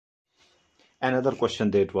Another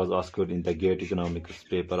question that was asked in the GATE economics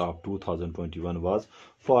paper of 2021 was,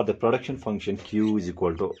 for the production function Q is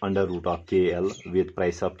equal to under root of KL with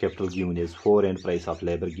price of capital given as 4 and price of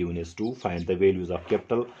labor given as 2, find the values of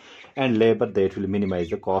capital and labor that will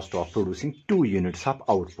minimize the cost of producing 2 units of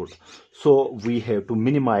output. So we have to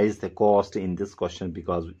minimize the cost in this question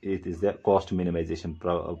because it is the cost minimization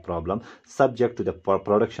problem subject to the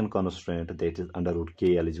production constraint that is under root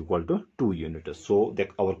KL is equal to 2 units. So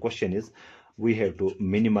our question is, we have to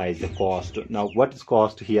minimize the cost. Now what is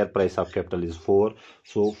cost here? Price of capital is 4,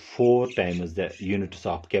 so 4 times the units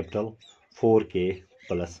of capital, 4k,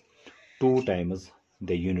 plus 2 times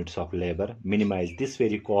the units of labor. Minimize this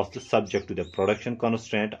very cost subject to the production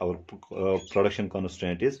constraint. Our production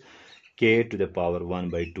constraint is k to the power 1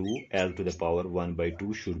 by 2, L to the power 1 by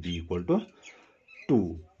 2 should be equal to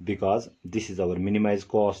 2, because this is our minimized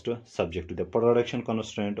cost subject to the production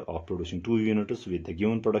constraint of producing 2 units with the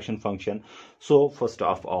given production function. So first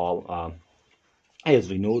of all, as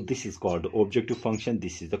we know, this is called the objective function.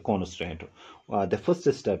 This is the constraint. The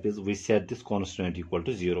first step is we set this constraint equal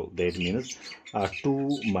to 0. That means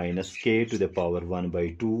 2 minus k to the power 1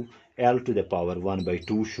 by 2, L to the power 1 by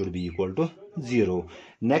 2 should be equal to 0.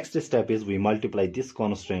 Next step is we multiply this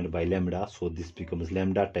constraint by lambda. So this becomes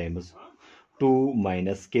lambda times 2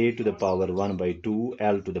 minus k to the power 1 by 2,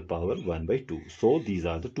 L to the power 1 by 2. So these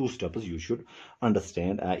are the 2 steps you should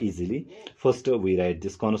understand easily. First we write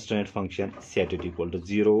this constraint function, set it equal to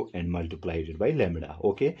 0 and multiply it by lambda.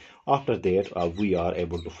 Okay, after that we are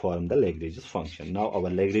able to form the Lagrange's function. Now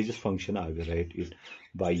our Lagrange's function, I will write it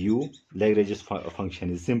by U. Lagrange's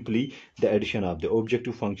function is simply the addition of the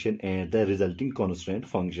objective function and the resulting constraint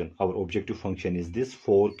function. Our objective function is this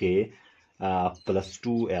 4k plus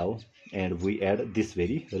 2L, and we add this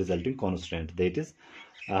very resulting constraint, that is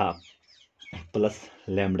plus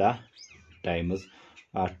lambda times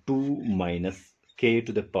 2 minus k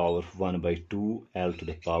to the power 1 by 2, L to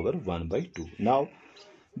the power 1 by 2. Now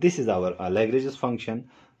this is our Lagrange's function.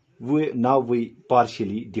 Now we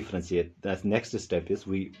partially differentiate. The next step is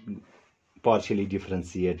we partially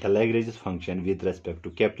differentiate the Lagrange's function with respect to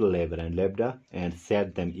capital, labor and lambda and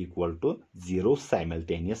set them equal to 0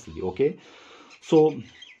 simultaneously. Okay, so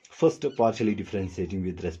first partially differentiating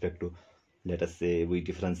with respect to, let us say we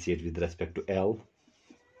differentiate with respect to L.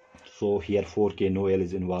 So here 4k, no L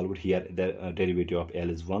is involved. Here the derivative of L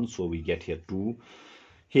is 1, so we get here 2.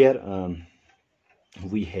 Here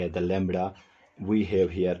we have the lambda, we have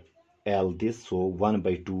here L this, so 1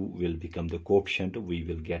 by 2 will become the coefficient. We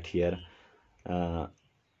will get here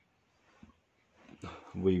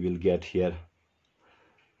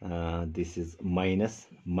this is minus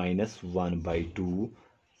 1 by 2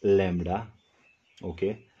 lambda,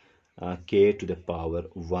 okay, k to the power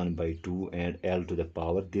 1 by 2 and L to the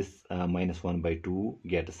power, this minus 1 by 2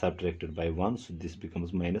 get subtracted by 1, so this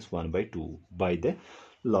becomes minus 1 by 2 by the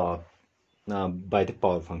law, by the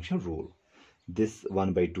power function rule. This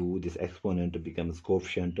 1 by 2, this exponent becomes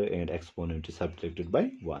coefficient and exponent is subtracted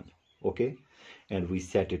by 1. Okay, and we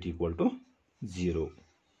set it equal to 0.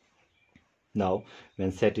 Now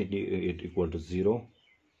when set it equal to 0,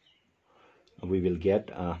 we will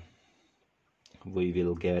get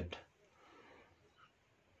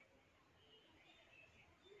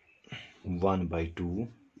 1 by 2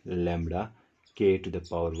 lambda k to the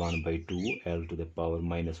power 1 by 2, L to the power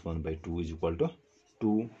minus 1 by 2 is equal to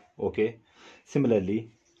 2. Okay,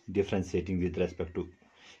 similarly differentiating with respect to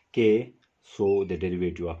k, so the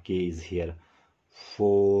derivative of k is here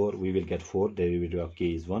 4, we will get 4, derivative of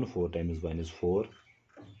k is 1, 4 times 1 is 4.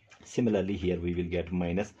 Similarly here we will get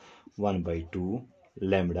minus 1 by 2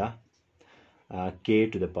 lambda k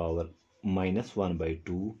to the power minus 1 by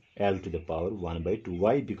 2, L to the power 1 by 2.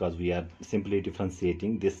 Why? Because we are simply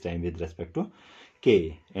differentiating this time with respect to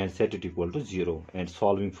k and set it equal to 0, and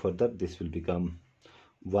solving further this will become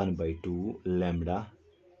 1 by 2 lambda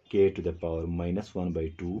k to the power minus 1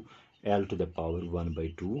 by 2, L to the power 1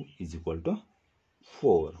 by 2 is equal to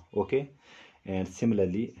 4. Okay, and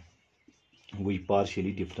similarly we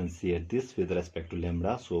partially differentiate this with respect to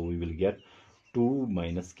lambda, so we will get 2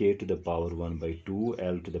 minus k to the power 1 by 2,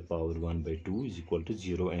 L to the power 1 by 2 is equal to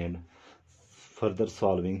 0, and further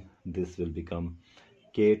solving this will become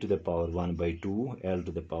k to the power 1 by 2, L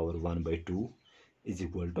to the power 1 by 2 is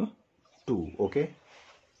equal to 2. Okay,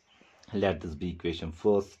 let this be equation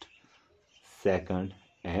first, second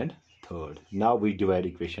and third. Now we divide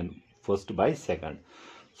equation first by second.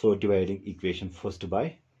 So dividing equation first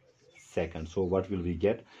by second, so what will we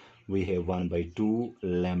get? We have 1 by 2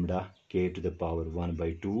 lambda k to the power 1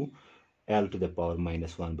 by 2, L to the power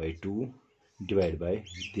minus 1 by 2 divided by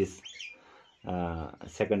this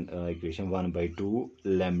second equation 1 by 2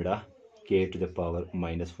 lambda k to the power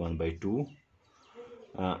minus 1 by 2,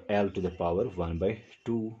 L to the power 1 by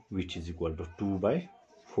 2, which is equal to 2 by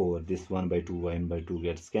 4. This 1 by 2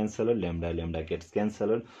 gets cancelled, lambda gets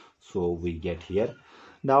cancelled, so we get here.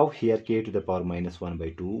 Now here k to the power minus 1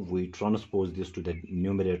 by 2, we transpose this to the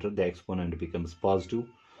numerator, the exponent becomes positive,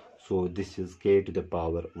 so this is k to the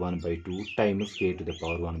power 1 by 2 times k to the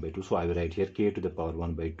power 1 by 2. So I will write here k to the power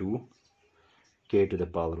 1 by 2, k to the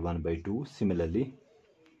power 1 by 2. Similarly,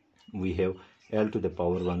 we have L to the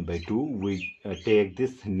power 1 by 2. We take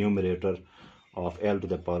this numerator of L to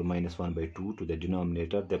the power minus 1 by 2 to the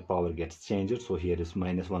denominator, the power gets changed, so here is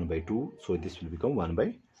minus 1 by 2, so this will become 1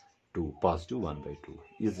 by 2, positive 1 by 2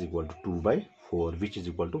 is equal to 2 by 4, which is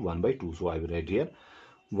equal to 1 by 2. So I will write here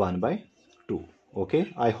 1 by 2.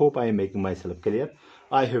 Okay, I hope I am making myself clear.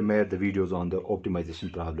 I have made the videos on the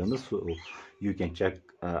optimization problems, so you can check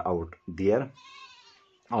out there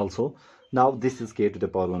also. Now this is k to the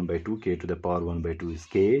power 1 by 2, k to the power 1 by 2 is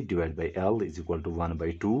k divided by L is equal to 1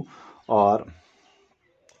 by 2, or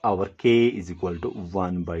our k is equal to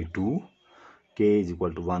 1 by 2, k is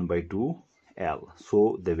equal to 1 by 2 L.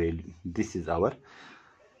 So the value, this is our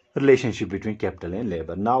relationship between capital and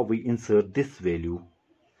labor. Now we insert this value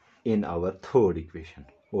in our third equation,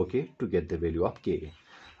 okay, to get the value of k.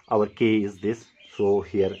 Our k is this, so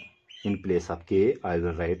here in place of k I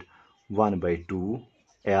will write 1 by 2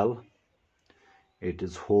 L, it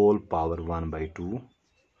is whole power 1 by 2,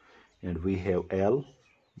 and we have L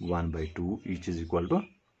 1 by 2, which is equal to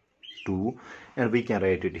 2, and we can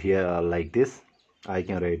write it here like this. I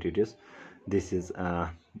can write it as this is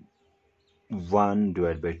 1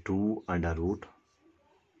 divided by 2 under root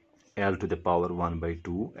L to the power 1 by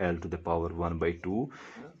 2, L to the power 1 by 2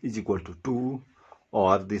 is equal to 2,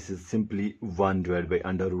 or this is simply 1 divided by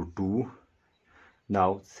under root 2.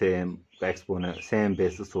 Now same exponent, same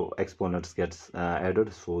basis, so exponents gets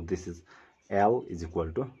added, so this is L is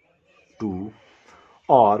equal to 2,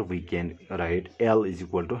 or we can write L is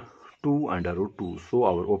equal to 2 under root 2. So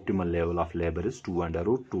our optimal level of labor is 2 under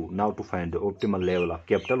root 2. Now to find the optimal level of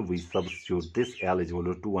capital, we substitute this L is equal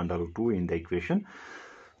to 2 under root 2 in the equation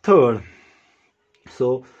third.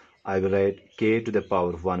 So I will write k to the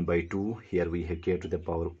power 1 by 2. Here we have k to the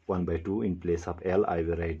power 1 by 2. In place of L, I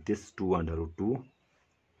will write this 2 under root 2.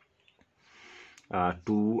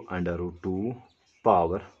 2 under root 2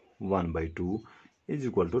 power 1 by 2 is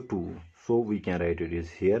equal to 2. So we can write it is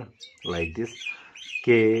here like this,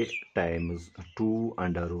 k times 2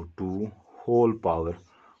 under root 2 whole power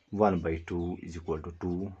 1 by 2 is equal to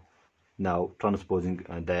 2. Now transposing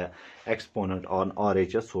the exponent on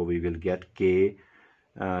RHS, so we will get k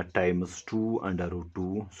times 2 under root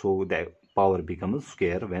 2, so the power becomes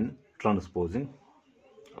square when transposing,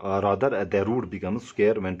 rather the root becomes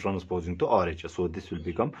square when transposing to RHS, so this will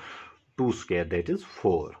become 2 square, that is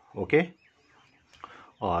 4. Okay,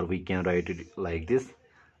 or we can write it like this,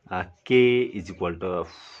 k is equal to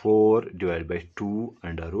 4 divided by 2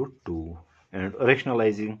 under root 2, and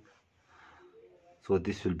rationalizing, so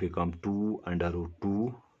this will become 2 under root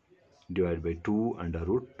 2 divided by 2 under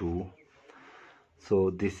root 2.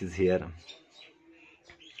 So this is here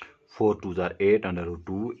 4 2s are 8 under root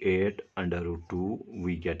 2, 8 under root 2,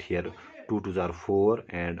 we get here 2 2s are 4,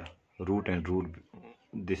 and root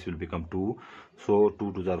this will become 2, so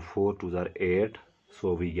 2 2s are 4, 2s are 8,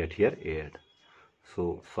 so we get here 8.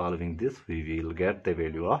 So solving this, we will get the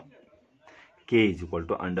value of k is equal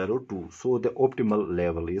to under root 2. So the optimal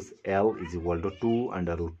level is L is equal to 2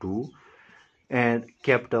 under root 2, and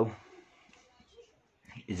capital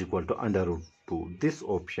is equal to under root 2. This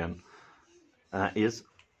option is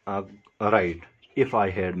right if I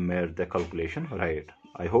had made the calculation right.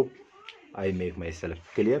 I hope I make myself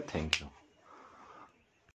clear. Thank you.